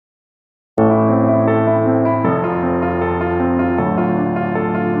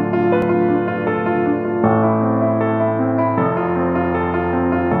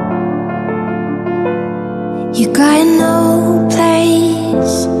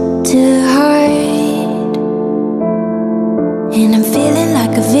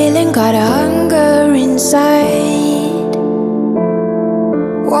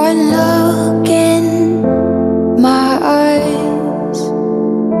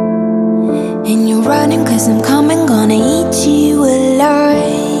And you're running 'cause I'm coming, gonna eat you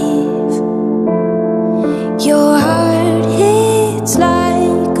alive. Your heart hits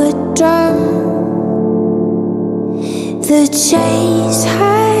like a drum. The chase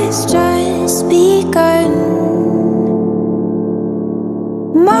has just begun.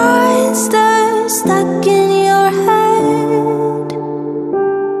 Monsters stuck in your head.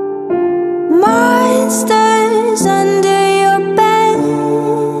 Monsters under your bed.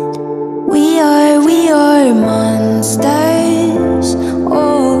 We are monsters.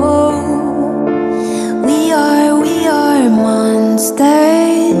 Oh, we are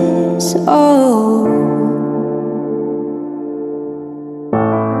monsters. Oh.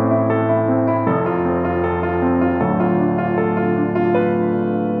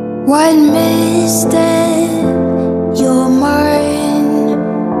 One misstep, you're mine.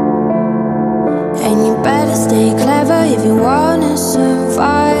 And you better stay clever if you wanna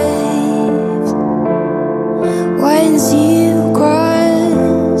survive. Once you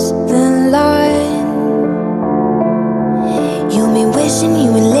cross the line, you'll be wishing you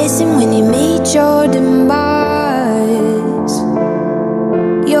would listen when you meet your demise.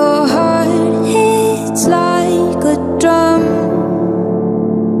 Your heart hits like a drum.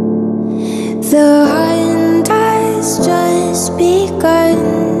 The hunt has just begun.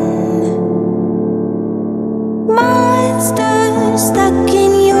 Monsters stuck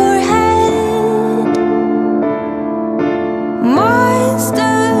in your head.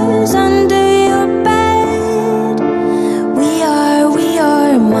 Monsters under your bed. We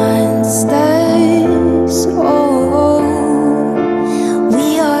are monsters. Oh,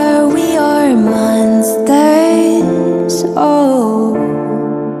 we are monsters. Oh.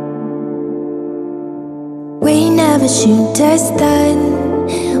 We never shoot us done.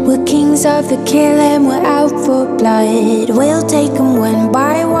 We're kings of the kill and we're out for blood. We'll take them one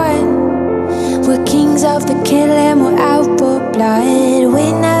by one. We're kings of the kill and we're out for blood. We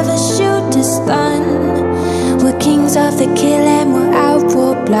never shoot to stun. We're kings of the kill and we're out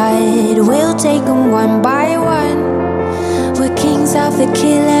for blood. We'll take them one by one. We're kings of the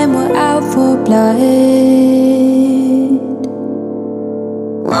kill and we're out for blood.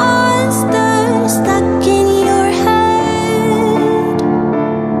 Monsters stuck in your head.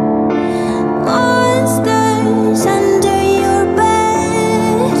 Monsters under your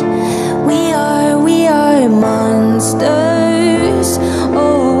bed. We are monsters.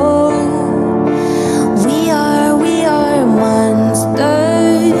 Oh, we are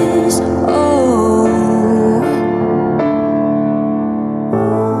monsters. Oh.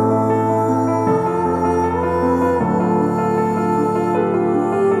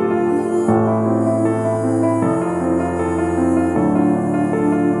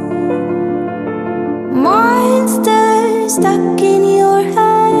 Monsters stuck in your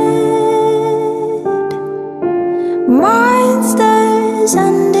head. Monsters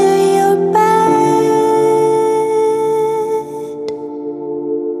under your bed.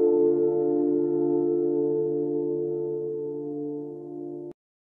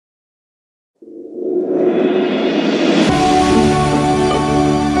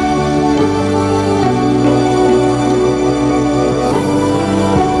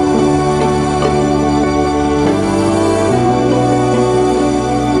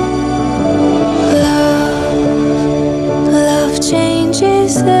 Love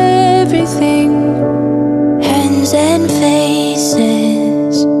changes everything. Hands and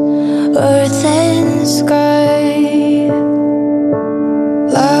faces, earth and sky.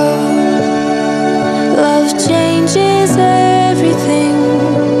 Love changes everything.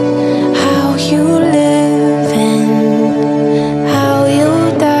 How you live and how you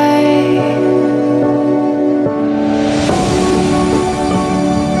die.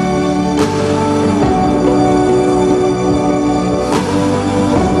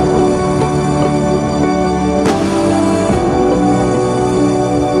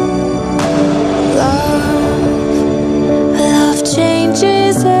 Love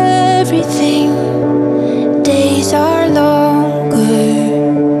changes everything. Days are longer,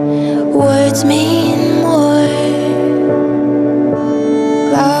 words mean more.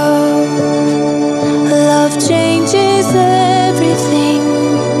 Love changes everything.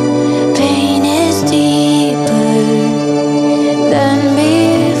 Pain is deeper than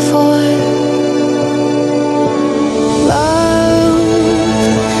before. Love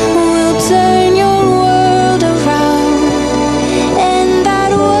will turn your world around, and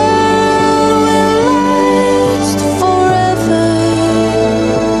that world will last forever.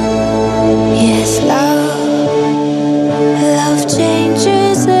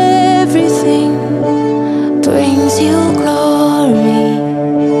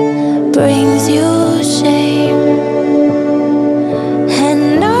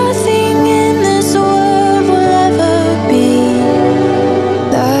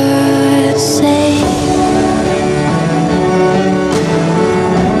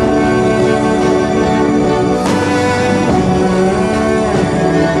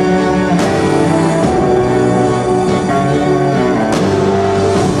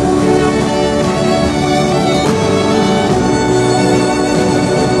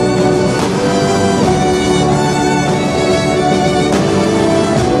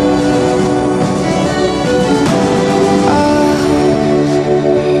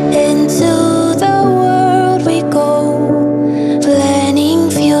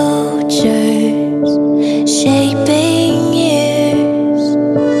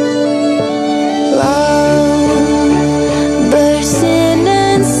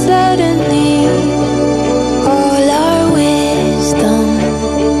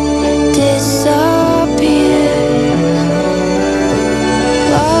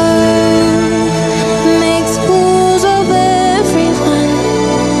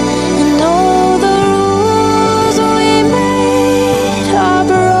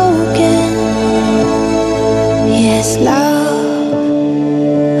 is love.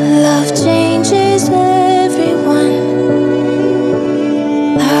 Love changes everyone.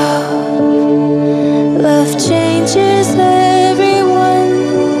 Love changes everyone.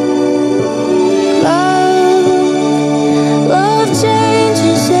 Love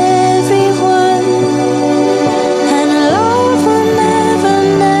changes everyone. And love will never,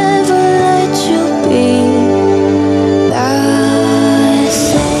 never let you be the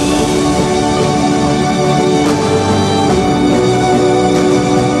same.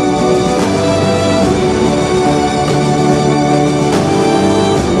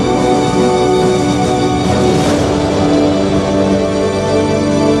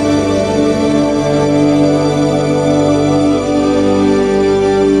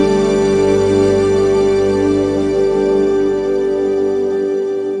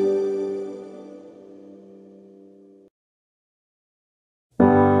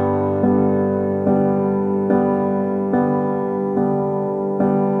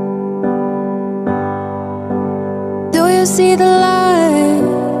 Do you see the light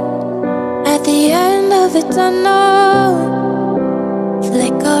at the end of the tunnel,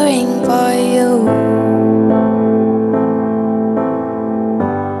 flickering for you?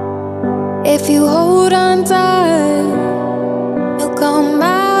 If you hold on tight, you'll come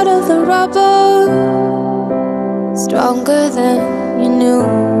out of the rubble stronger than you knew.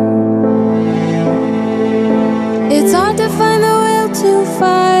 It's hard to find the will to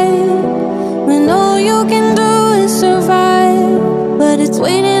fight when all you can do is survive, but it's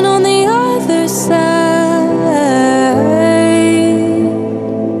waiting on the other side.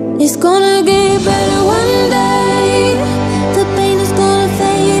 It's gonna get better one day. The pain is gonna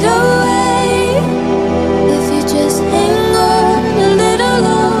fade away if you just hang on a little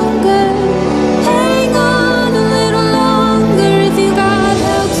longer. Hang on a little longer. If you got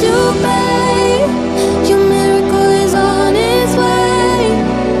hell to pay, your miracle is on its way.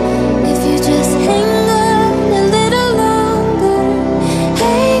 If you just hang on a little longer.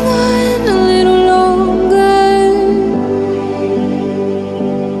 Hang on a little longer.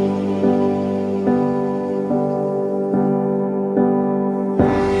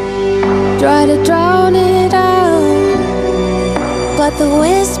 Try to drown it out, but the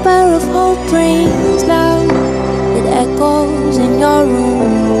whisper of hope rings loud. It echoes in your room.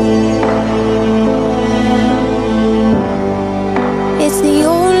 It's the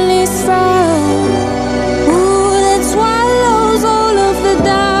only sound, that swallows all of the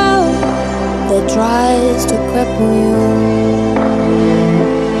doubt that tries to cripple you.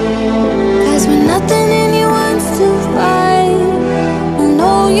 'Cause when nothing in you wants to fight, and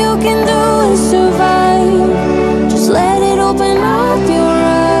all you can do is survive, just let it open up your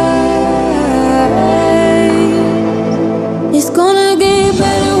eyes. It's gonna get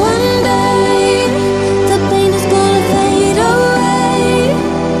better one day. The pain is gonna fade away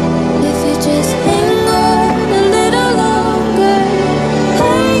if you just hang on a little longer.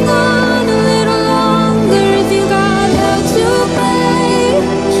 Hang on a little longer. If you got hell to pay,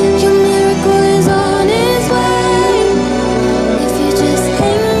 your miracle is on its way. If you just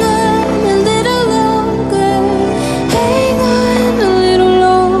hang on a little longer. Hang on a little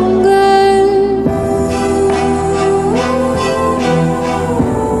longer.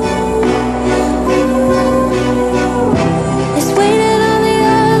 It's waiting on the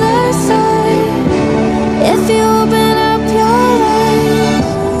other side if you open up your eyes.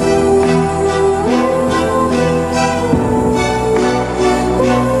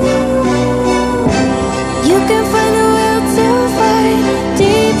 You can find the will to fight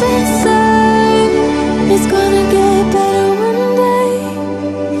deep inside. It's gonna get better one day.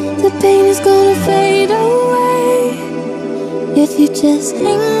 The pain is gonna fade away if you just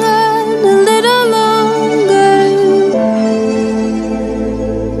hang on a little longer.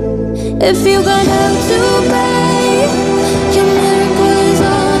 If you got hell to pay, your miracle is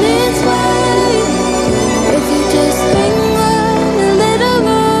on its way. If you just hang on a little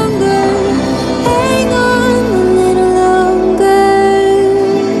longer. Hang on a little longer.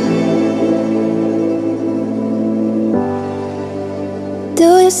 Do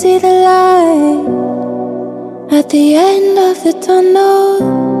you see the light at the end of the tunnel,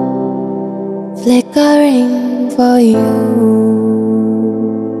 flickering for you?